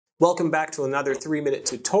Welcome back to another 3-minute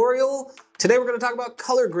tutorial. Today we're going to talk about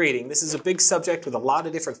color grading. This is a big subject with a lot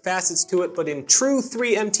of different facets to it, but in true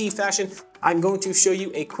 3MT fashion, I'm going to show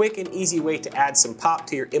you a quick and easy way to add some pop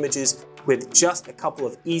to your images with just a couple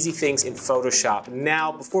of easy things in Photoshop.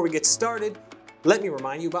 Now, before we get started, let me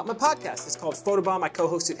remind you about my podcast. It's called Photobomb. I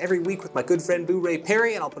co-host it every week with my good friend Booray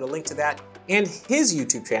Perry, and I'll put a link to that and his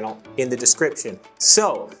YouTube channel in the description.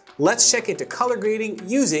 So, let's check into color grading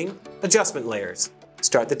using adjustment layers.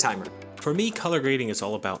 Start the timer. For me, color grading is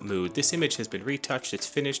all about mood. This image has been retouched, it's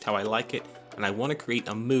finished how I like it, and I want to create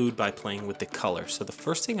a mood by playing with the color. So the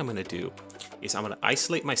first thing I'm going to do is I'm going to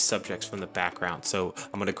isolate my subjects from the background. So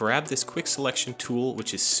I'm going to grab this quick selection tool,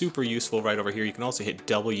 which is super useful right over here. You can also hit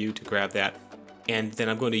W to grab that. And then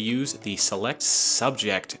I'm going to use the select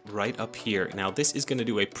subject right up here. Now this is going to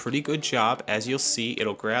do a pretty good job. As you'll see,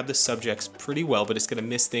 it'll grab the subjects pretty well, but it's going to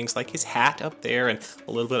miss things like his hat up there and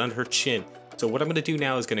a little bit under her chin. So what I'm going to do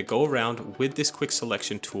now is going to go around with this quick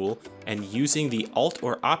selection tool, and using the Alt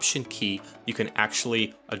or Option key, you can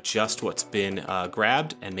actually adjust what's been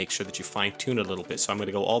grabbed and make sure that you fine tune it a little bit. So I'm going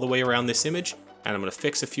to go all the way around this image, and I'm going to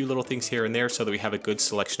fix a few little things here and there so that we have a good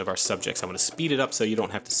selection of our subjects. I'm going to speed it up so you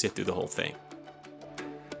don't have to sit through the whole thing.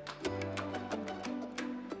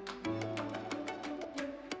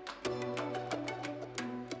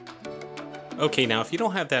 Okay, now if you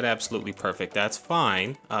don't have that absolutely perfect, that's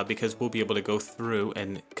fine, because we'll be able to go through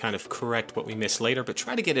and kind of correct what we missed later, but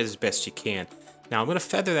try to get it as best you can. Now I'm going to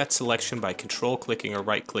feather that selection by control clicking or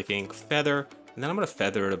right clicking, feather, and then I'm going to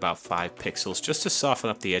feather it about 5 pixels just to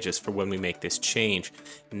soften up the edges for when we make this change.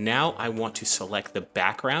 Now I want to select the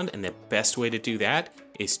background, and the best way to do that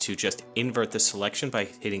is to just invert the selection by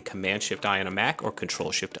hitting Command-Shift-I on a Mac or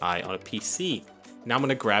Control-Shift-I on a PC. Now I'm going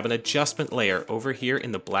to grab an adjustment layer over here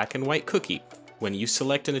in the black and white cookie. When you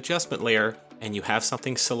select an adjustment layer and you have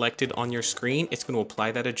something selected on your screen, it's going to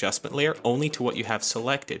apply that adjustment layer only to what you have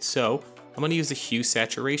selected. So I'm going to use the hue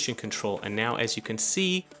saturation control, and now as you can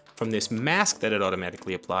see from this mask that it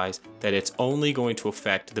automatically applies, that it's only going to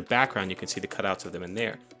affect the background. You can see the cutouts of them in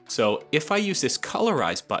there. So if I use this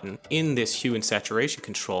colorize button in this hue and saturation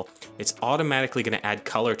control, it's automatically going to add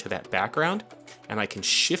color to that background, and I can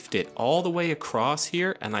shift it all the way across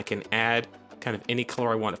here, and I can add kind of any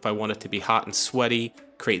color I want. If I want it to be hot and sweaty,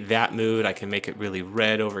 create that mood. I can make it really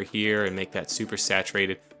red over here and make that super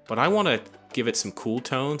saturated, but I want to give it some cool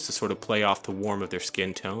tones to sort of play off the warm of their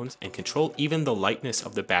skin tones, and control even the lightness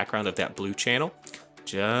of the background of that blue channel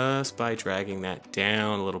just by dragging that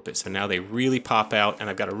down a little bit. So now they really pop out, and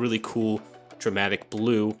I've got a really cool dramatic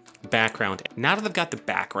blue background. Now that I've got the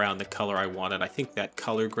background, the color I wanted, I think that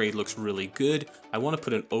color grade looks really good. I want to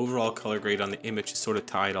put an overall color grade on the image to sort of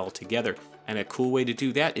tie it all together. And a cool way to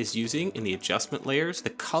do that is using, in the adjustment layers, the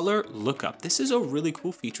color lookup. This is a really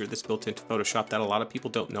cool feature that's built into Photoshop that a lot of people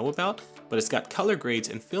don't know about, but it's got color grades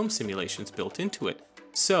and film simulations built into it.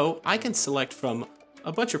 So I can select from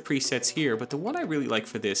a bunch of presets here, but the one I really like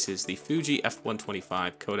for this is the Fuji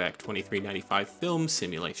F125 Kodak 2395 film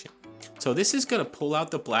simulation. So this is going to pull out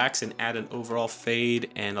the blacks and add an overall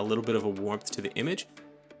fade and a little bit of a warmth to the image.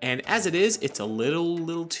 And as it is, it's a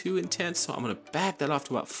little too intense, so I'm going to back that off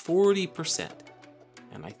to about 40%.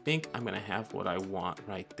 And I think I'm going to have what I want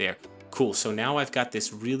right there. Cool, so now I've got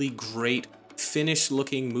this really great finished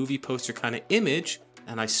looking movie poster kind of image,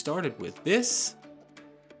 and I started with this.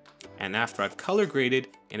 And after I've color graded,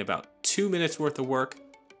 in about 2 minutes worth of work,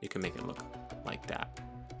 you can make it look like that.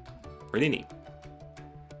 Pretty neat.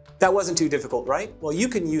 That wasn't too difficult, right? Well, you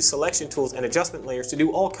can use selection tools and adjustment layers to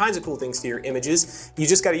do all kinds of cool things to your images. You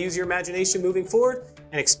just got to use your imagination moving forward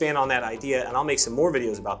and expand on that idea, and I'll make some more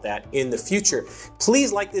videos about that in the future.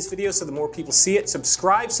 Please like this video so the more people see it.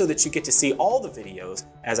 Subscribe so that you get to see all the videos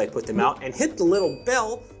as I put them out, and hit the little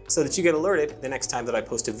bell so that you get alerted the next time that I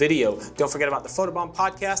post a video. Don't forget about the Photobomb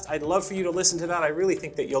podcast. I'd love for you to listen to that. I really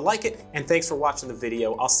think that you'll like it, and thanks for watching the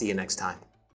video. I'll see you next time.